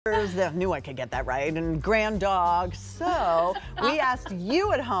I knew I could get that right, and grand dogs. So we asked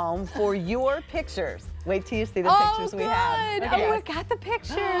you at home for your pictures. Wait till you see the pictures we have. Okay. Oh, we got the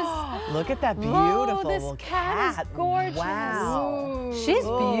pictures. Look at that beautiful this cat is gorgeous. Wow. She's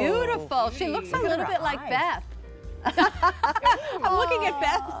beautiful. She looks a little bit like Beth. I'm looking at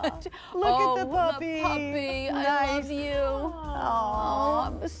Beth. Look at the puppy. The puppy. Nice. I love you. Oh,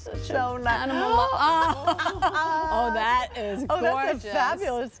 I'm such so an nice. animal. Oh, that is gorgeous. Oh, that's a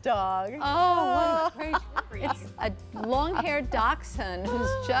fabulous dog. Oh, what a crazy. It's a long-haired dachshund who's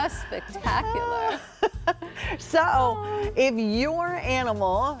just spectacular. So, if your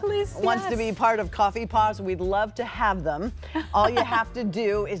animal wants to be part of Coffee Paws, we'd love to have them. All you have to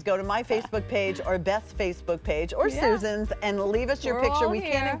do is go to my Facebook page or Beth's Facebook page or Susan's and leave us your picture. We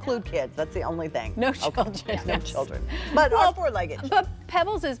can't include kids. That's the only thing. No children. No children. But our four-legged. But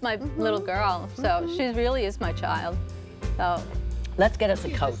Pebbles is my little girl, so she really is my child. So let's get us a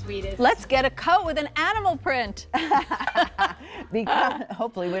coat. Let's get a coat with an animal print. Because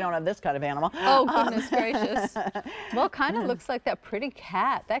hopefully we don't have this kind of animal. Oh, goodness gracious. Well, it kind of looks like that pretty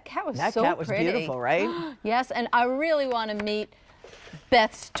cat. That cat was so pretty. That cat was beautiful, right? Yes, and I really want to meet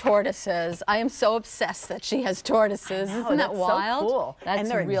Beth's tortoises. I am so obsessed that she has tortoises. Isn't that wild? So cool. That's and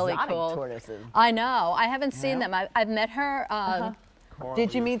they're really exotic cool. Tortoises. I know. I haven't seen them. I've met her.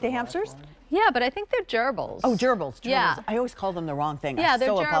 Did you meet the hamsters? Yeah, but I think they're gerbils. Oh, gerbils. Yeah. I always call them the wrong thing. Yeah, I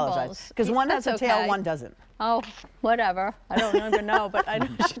so apologize. Because one has a tail, one doesn't. Oh, whatever. I don't even know, but I know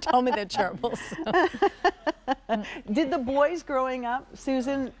she told me they're gerbils. So. Did the boys growing up,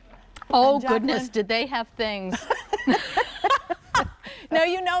 Susan? Oh, goodness, did they have things? No,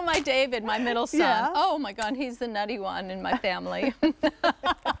 you know my David, my middle son. Yeah. Oh, my God, he's the nutty one in my family. We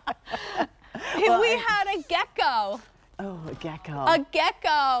had a gecko. Oh, a gecko. A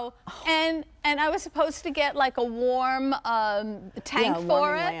gecko. And I was supposed to get like a warm tank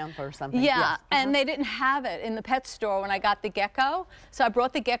for it. Lamp or something. Yeah, yes. And they didn't have it in the pet store when I got the gecko. So I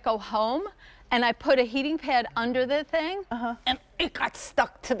brought the gecko home and I put a heating pad under the thing and it got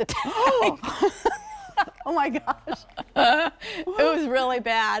stuck to the tank. Oh my gosh. It was really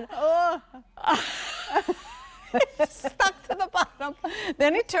bad. It stuck to the bottom.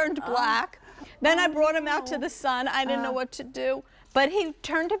 Then he turned black. Then I brought him out to the sun. I didn't know what to do. But he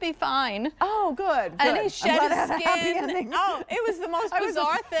turned to be fine. Oh, good. And he shed his skin. Oh, it was the most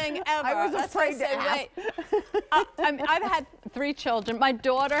bizarre thing ever. I was afraid to ask. I've had 3 children. My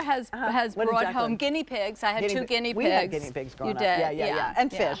daughter has brought home guinea pigs. I had 2 guinea pigs. We had guinea pigs growing up. You did? Yeah.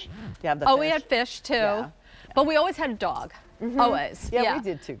 And fish. You have the fish. Oh, we had fish too. Yeah. But we always had a dog. Always. Yeah, we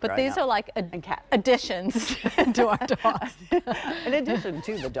did too. But these are like additions to our dogs. In addition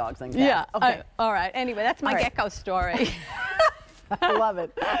to the dogs and cats. Yeah. Okay. All right. Anyway, that's my gecko story. I love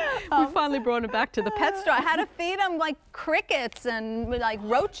it. We finally brought him back to the pet store. I had to feed him like crickets and like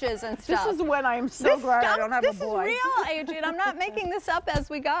roaches and stuff. This is when I am so glad I don't have a boy. This is real, Adrian. I'm not making this up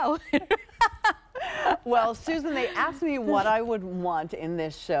as we go. Well, Susan, they asked me what I would want in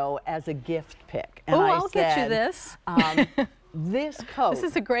this show as a gift pick. And I'll get you this. This coat. This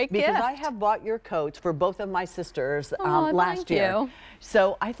is a great gift. Because I have bought your coats for both of my sisters last year.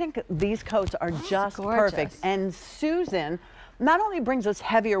 So I think these coats are just perfect. And Susan not only brings us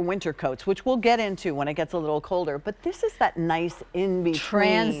heavier winter coats, which we'll get into when it gets a little colder, but this is that nice in-between.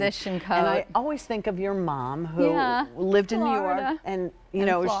 Transition coat. And I always think of your mom who lived in New York and you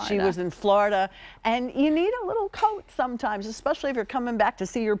know, she was in Florida, and you need a little coat sometimes, especially if you're coming back to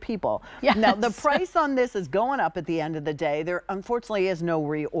see your people. Yes. Now, the price on this is going up at the end of the day. There, unfortunately, is no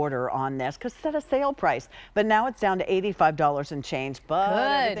reorder on this because it's at a sale price. But now it's down to $85 and change, but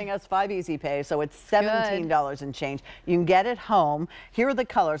everything has 5 easy pay, so it's $17 and change. You can get it home. Here are the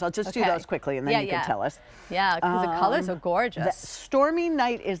colors. I'll just do those quickly, and then you can tell us. Yeah, because the colors are gorgeous. Stormy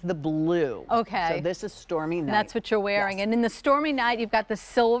Night is the blue. Okay. So this is Stormy Night. That's what you're wearing. Yes. And in the Stormy Night, you've got the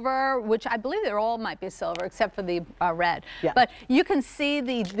silver, which I believe they all might be silver, except for the red. Yeah. But you can see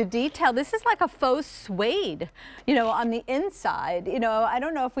the detail. This is like a faux suede, you know, on the inside. You know, I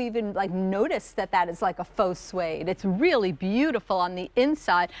don't know if we even like noticed that that is like a faux suede. It's really beautiful on the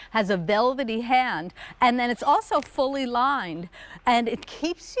inside, has a velvety hand, and then it's also fully lined, and it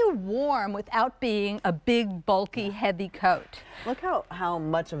keeps you warm without being a big, bulky, heavy coat. Look how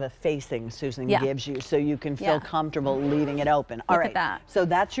much of a facing Susan gives you, so you can feel comfortable leaving it open. All right, at that. So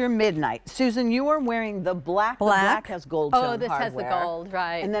that's your midnight. Susan, you are wearing the black. The black has gold tone this has the gold,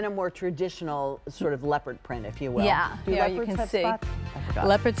 right. And then a more traditional sort of leopard print, if you will. Yeah, Do you can see. Spots?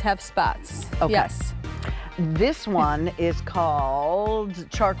 Leopards have spots. Okay. Yes. This one is called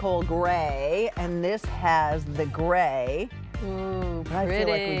charcoal gray, and this has the gray Ooh, I feel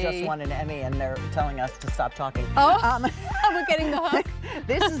like we just won an Emmy and they're telling us to stop talking. Oh, we're getting the hook.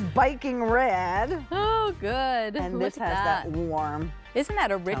 This is biking red. Oh, good. And this has that warm. Isn't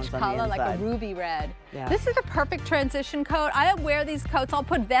that a rich color, like a ruby red? Yeah. This is the perfect transition coat. I don't wear these coats. I'll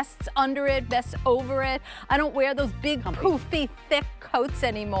put vests under it, vests over it. I don't wear those big, poofy, thick coats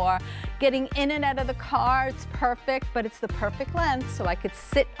anymore. Getting in and out of the car, it's perfect, but it's the perfect length, so I could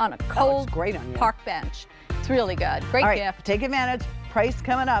sit on a cold park bench. It's really good. Great gift. Take advantage. Price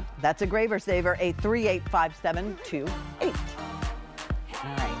coming up. That's a Graver Saver, 838-5728.